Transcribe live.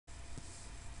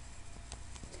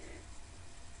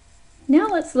Now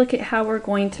let's look at how we're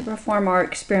going to perform our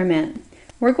experiment.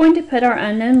 We're going to put our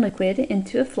unknown liquid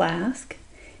into a flask,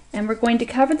 and we're going to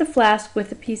cover the flask with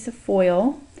a piece of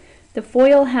foil. The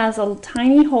foil has a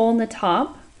tiny hole in the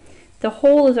top. The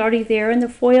hole is already there in the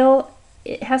foil.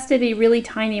 It has to be really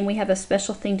tiny, and we have a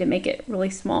special thing to make it really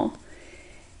small.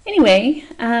 Anyway,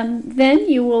 then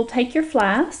you will take your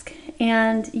flask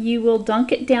and you will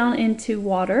dunk it down into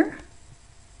water,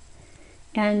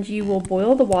 and you will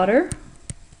boil the water.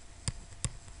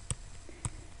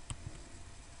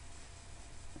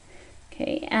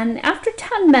 Okay, and after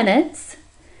 10 minutes,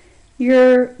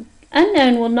 your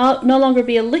unknown will no longer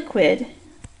be a liquid.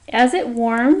 As it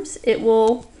warms, it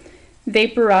will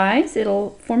vaporize,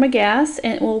 it'll form a gas,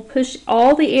 and it will push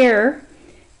all the air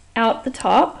out the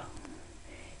top,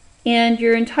 and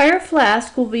your entire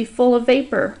flask will be full of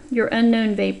vapor, your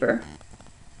unknown vapor.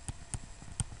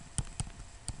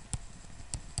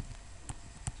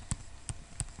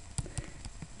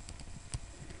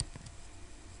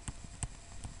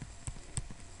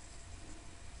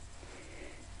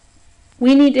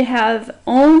 We need to have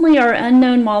only our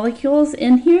unknown molecules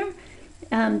in here.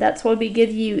 That's why we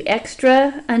give you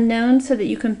extra unknown, so that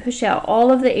you can push out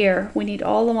all of the air. We need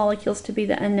all the molecules to be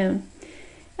the unknown.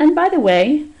 And by the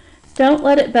way, don't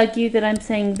let it bug you that I'm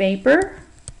saying vapor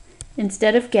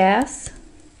instead of gas.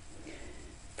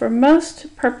 For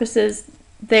most purposes,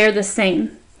 they're the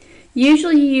same.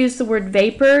 Usually you use the word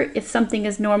vapor if something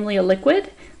is normally a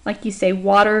liquid, like you say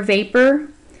water vapor,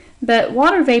 but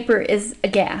water vapor is a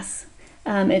gas.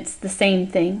 It's the same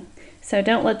thing, so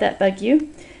don't let that bug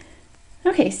you.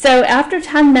 Okay, so after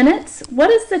 10 minutes, what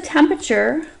is the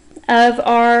temperature of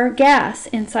our gas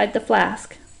inside the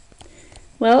flask?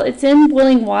 Well, it's in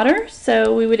boiling water,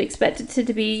 so we would expect it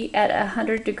to be at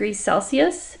 100 degrees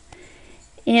Celsius.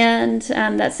 And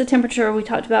that's the temperature we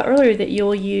talked about earlier that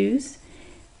you'll use.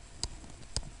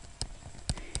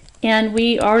 And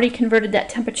we already converted that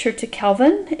temperature to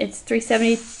Kelvin. It's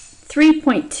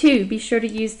 373.2. Be sure to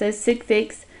use those sig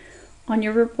figs on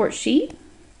your report sheet.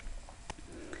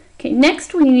 Okay,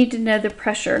 next we need to know the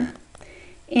pressure.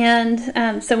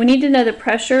 And so we need to know the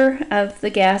pressure of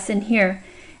the gas in here.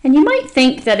 And you might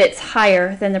think that it's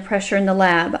higher than the pressure in the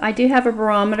lab. I do have a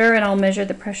barometer, and I'll measure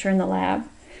the pressure in the lab.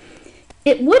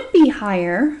 It would be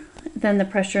higher than the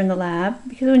pressure in the lab,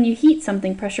 because when you heat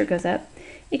something, pressure goes up,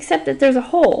 except that there's a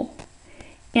hole.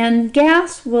 And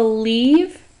gas will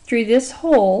leave through this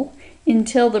hole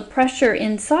until the pressure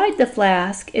inside the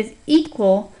flask is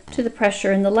equal to the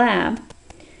pressure in the lab.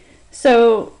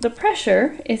 So the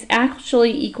pressure is actually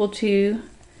equal to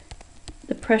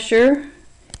the pressure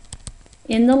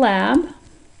in the lab,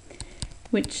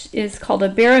 which is called a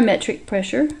barometric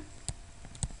pressure.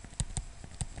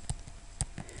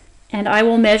 And I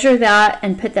will measure that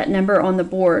and put that number on the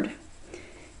board.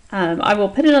 I will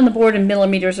put it on the board in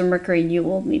millimeters of mercury, and you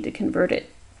will need to convert it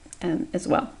as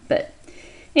well. But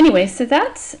anyway, so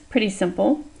that's pretty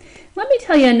simple. Let me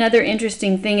tell you another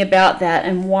interesting thing about that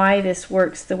and why this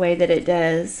works the way that it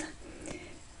does.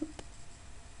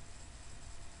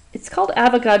 It's called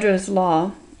Avogadro's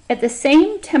law. At the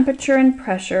same temperature and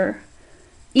pressure,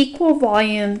 equal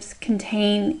volumes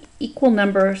contain equal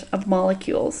numbers of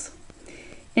molecules.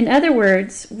 In other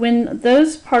words, when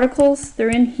those particles, they're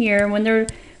in here, when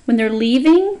they're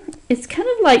leaving, it's kind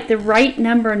of like the right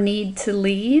number need to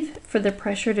leave for the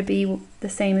pressure to be the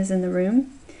same as in the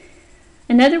room.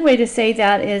 Another way to say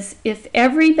that is if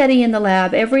everybody in the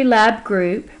lab, every lab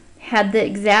group, had the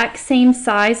exact same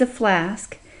size of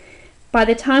flask, by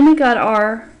the time we got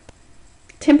our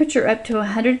temperature up to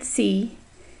 100 C,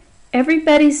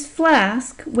 everybody's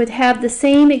flask would have the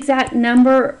same exact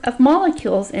number of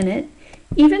molecules in it,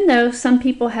 even though some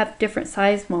people have different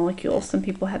size molecules, some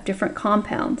people have different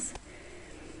compounds.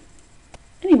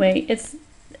 Anyway, it's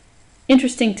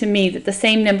interesting to me that the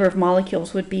same number of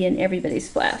molecules would be in everybody's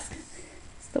flask.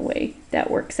 It's the way that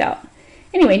works out.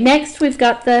 Anyway, next we've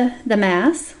got the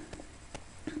mass.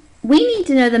 We need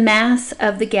to know the mass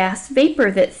of the gas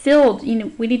vapor that filled.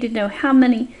 We need to know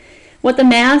what the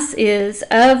mass is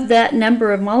of that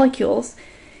number of molecules.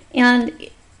 And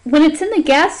when it's in the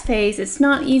gas phase, it's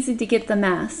not easy to get the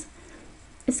mass.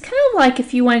 It's kind of like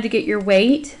if you wanted to get your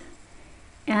weight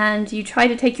and you try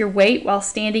to take your weight while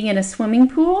standing in a swimming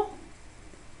pool,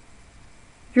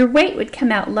 your weight would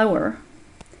come out lower.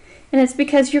 And it's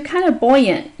because you're kind of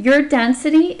buoyant. Your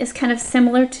density is kind of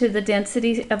similar to the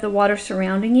density of the water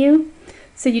surrounding you,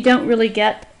 so you don't really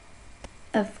get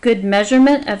a good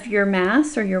measurement of your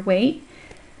mass or your weight.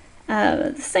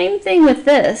 The same thing with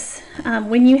this.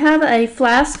 When you have a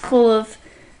flask full of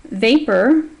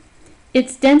vapor,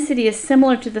 its density is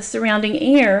similar to the surrounding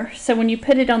air, so when you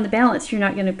put it on the balance, you're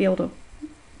not going to be able to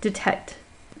detect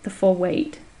the full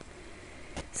weight.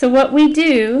 So what we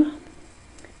do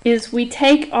is we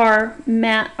take our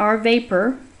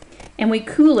vapor and we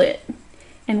cool it.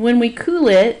 And when we cool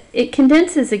it, it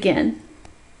condenses again.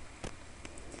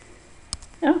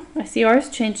 Oh, I see ours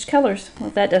changed colors.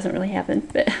 Well, that doesn't really happen,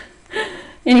 but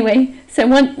anyway, so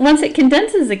once it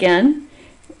condenses again,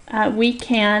 we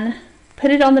can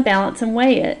put it on the balance and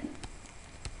weigh it.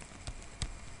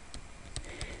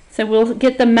 So we'll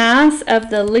get the mass of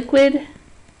the liquid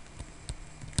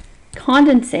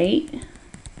condensate,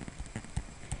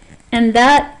 and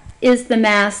that is the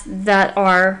mass that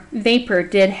our vapor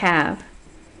did have.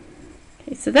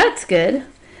 Okay, so that's good.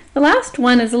 The last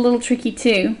one is a little tricky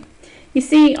too. You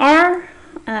see, our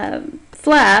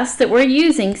flasks that we're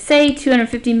using say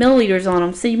 250 milliliters on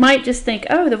them, so you might just think,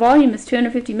 oh, the volume is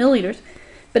 250 milliliters,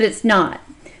 but it's not.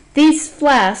 These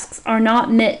flasks are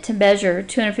not meant to measure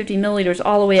 250 milliliters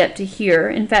all the way up to here.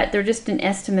 In fact, they're just an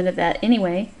estimate of that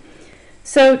anyway.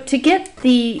 So to get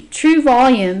the true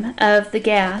volume of the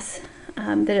gas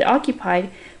that it occupied,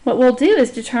 what we'll do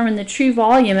is determine the true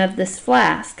volume of this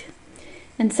flask.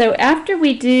 And so after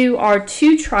we do our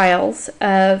 2 trials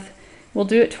of, we'll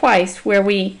do it twice, where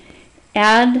we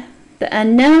add the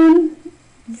unknown,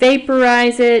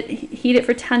 vaporize it, heat it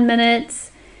for 10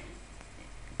 minutes,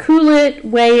 cool it,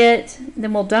 weigh it,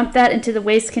 then we'll dump that into the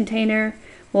waste container.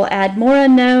 We'll add more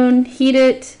unknown, heat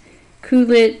it,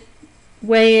 cool it,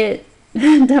 weigh it,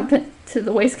 dump it to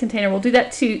the waste container. We'll do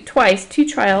that twice, 2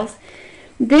 trials.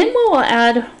 Then we'll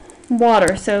add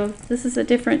water. So this is a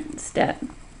different step.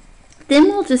 Then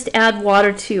we'll just add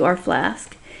water to our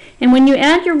flask. And when you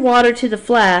add your water to the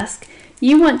flask,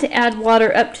 you want to add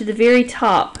water up to the very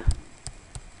top.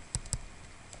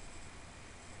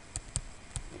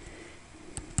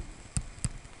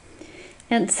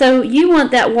 And so you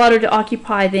want that water to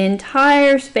occupy the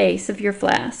entire space of your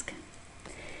flask.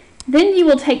 Then you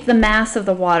will take the mass of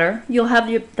the water. You'll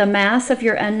have the mass of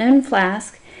your unknown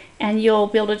flask, and you'll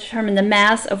be able to determine the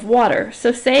mass of water.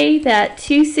 So say that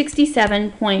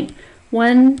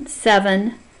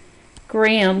 267.17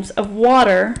 grams of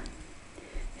water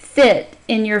fit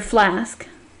in your flask.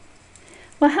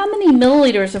 Well, how many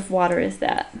milliliters of water is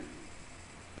that?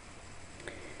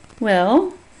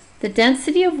 Well, the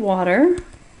density of water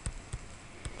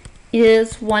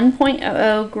is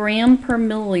 1.00 gram per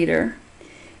milliliter.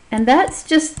 And that's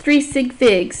just 3 sig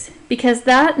figs, because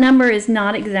that number is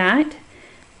not exact.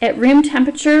 At room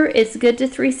temperature, it's good to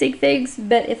 3 sig figs,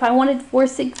 but if I wanted 4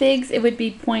 sig figs, it would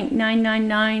be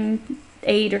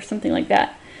 0.9998 or something like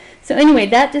that. So anyway,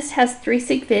 that just has 3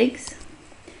 sig figs.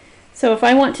 So if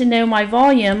I want to know my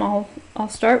volume, I'll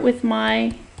start with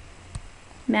my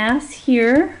mass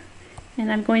here, and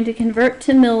I'm going to convert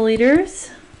to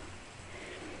milliliters.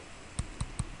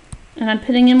 And I'm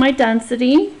putting in my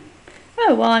density.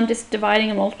 Oh, well, I'm just dividing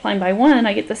and multiplying by 1.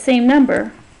 I get the same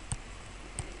number.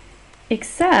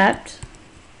 Except,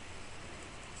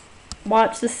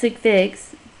 watch the sig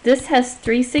figs. This has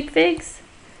 3 sig figs.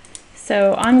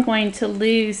 So I'm going to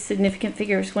lose significant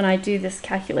figures when I do this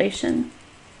calculation.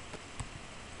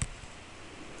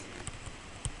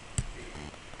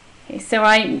 Okay,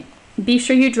 so be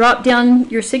sure you drop down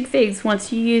your sig figs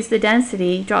once you use the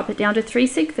density. Drop it down to 3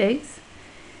 sig figs.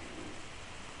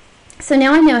 So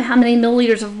now I know how many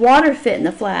milliliters of water fit in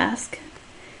the flask.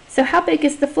 So how big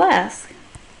is the flask?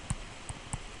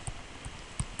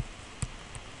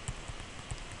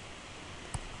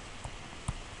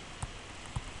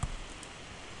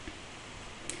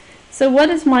 So what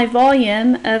is my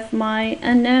volume of my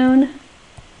unknown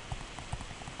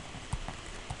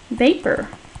vapor?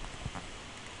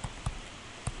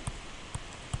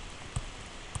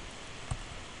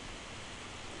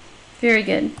 Very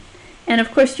good. And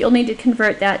of course, you'll need to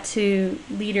convert that to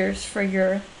liters for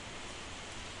your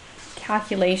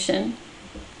calculation.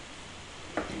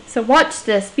 So watch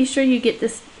this. Be sure you get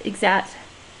this exact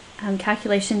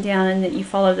calculation down and that you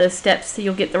follow those steps so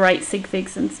you'll get the right sig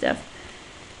figs and stuff.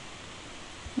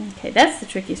 Okay, that's the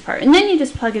trickiest part. And then you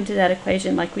just plug into that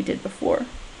equation like we did before.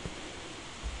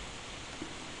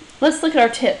 Let's look at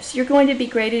our tips. You're going to be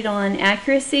graded on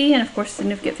accuracy, and of course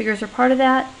significant figures are part of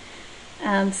that.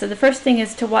 So the first thing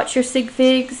is to watch your sig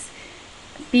figs.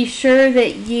 Be sure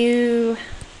that you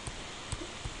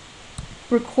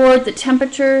record the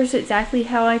temperatures exactly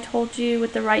how I told you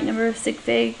with the right number of sig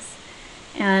figs.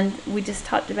 And we just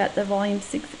talked about the volume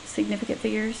significant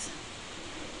figures.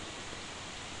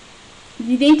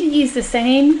 You need to use the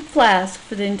same flask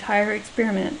for the entire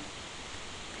experiment.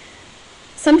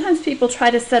 Sometimes people try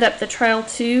to set up the trial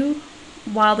 2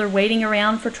 while they're waiting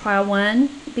around for trial 1,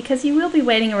 because you will be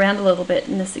waiting around a little bit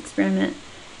in this experiment.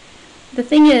 The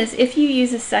thing is, if you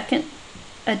use a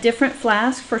a different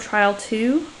flask for trial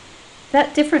 2,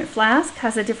 that different flask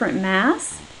has a different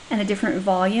mass and a different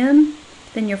volume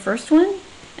than your first one.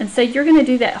 And so you're going to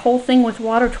do that whole thing with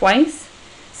water twice.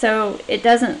 So it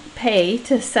doesn't pay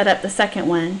to set up the second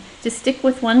one. Just stick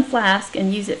with one flask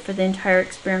and use it for the entire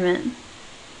experiment.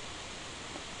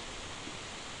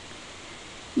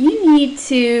 You need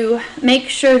to make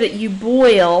sure that you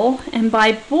boil, and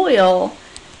by boil,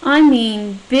 I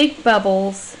mean big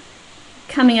bubbles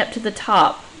coming up to the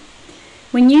top.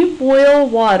 When you boil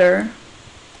water,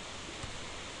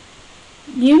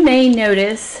 you may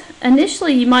notice,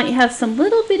 initially you might have some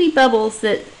little bitty bubbles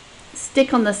that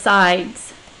stick on the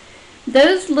sides.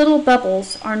 Those little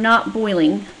bubbles are not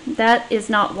boiling. That is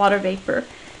not water vapor.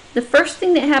 The first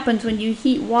thing that happens when you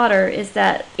heat water is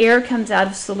that air comes out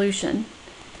of solution.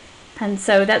 And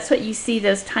so that's what you see,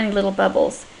 those tiny little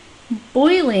bubbles.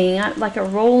 Boiling, like a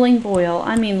rolling boil,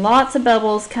 I mean lots of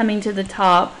bubbles coming to the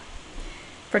top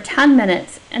for 10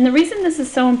 minutes. And the reason this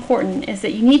is so important is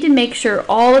that you need to make sure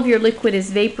all of your liquid is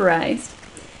vaporized.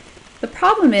 The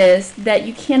problem is that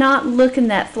you cannot look in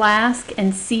that flask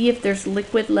and see if there's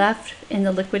liquid left in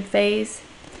the liquid phase.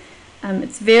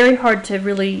 It's very hard to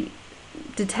really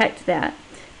detect that.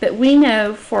 But we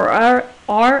know for our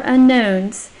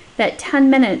unknowns that 10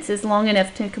 minutes is long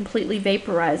enough to completely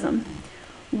vaporize them.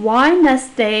 Why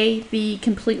must they be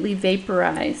completely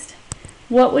vaporized?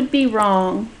 What would be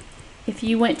wrong if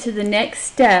you went to the next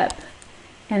step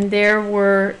and there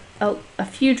were a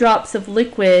few drops of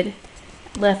liquid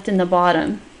left in the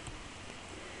bottom?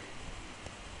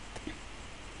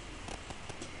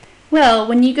 Well,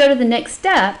 when you go to the next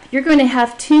step, you're going to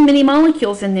have too many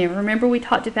molecules in there. Remember we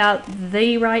talked about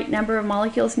the right number of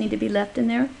molecules need to be left in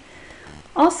there?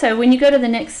 Also, when you go to the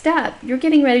next step, you're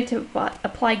getting ready to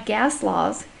apply gas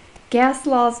laws. Gas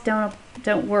laws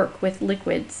don't work with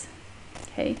liquids.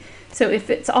 Okay, so if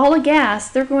it's all a gas,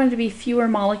 there are going to be fewer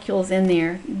molecules in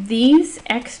there. These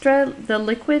extra, the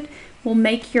liquid, will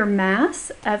make your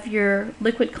mass of your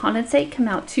liquid condensate come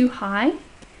out too high.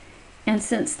 And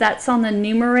since that's on the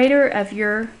numerator of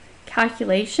your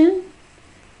calculation,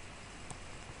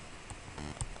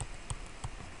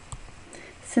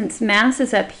 since mass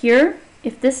is up here,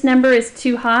 if this number is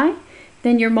too high,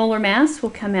 then your molar mass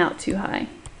will come out too high.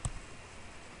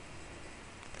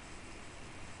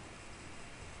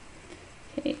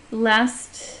 Okay,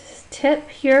 last tip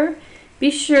here, be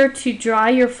sure to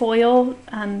dry your foil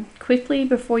quickly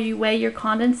before you weigh your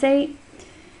condensate.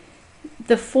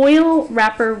 The foil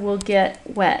wrapper will get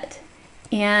wet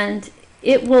and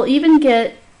it will even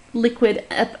get liquid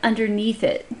up underneath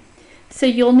it. So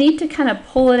you'll need to kind of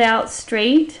pull it out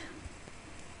straight.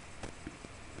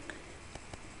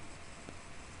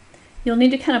 You'll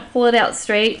need to kind of pull it out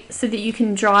straight so that you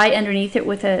can dry underneath it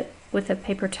with a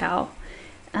paper towel.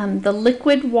 The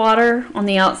liquid water on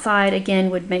the outside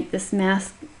again would make this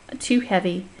mass too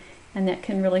heavy, and that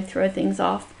can really throw things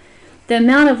off. The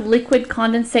amount of liquid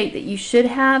condensate that you should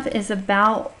have is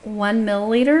about 1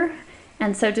 milliliter,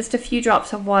 and so just a few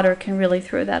drops of water can really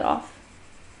throw that off.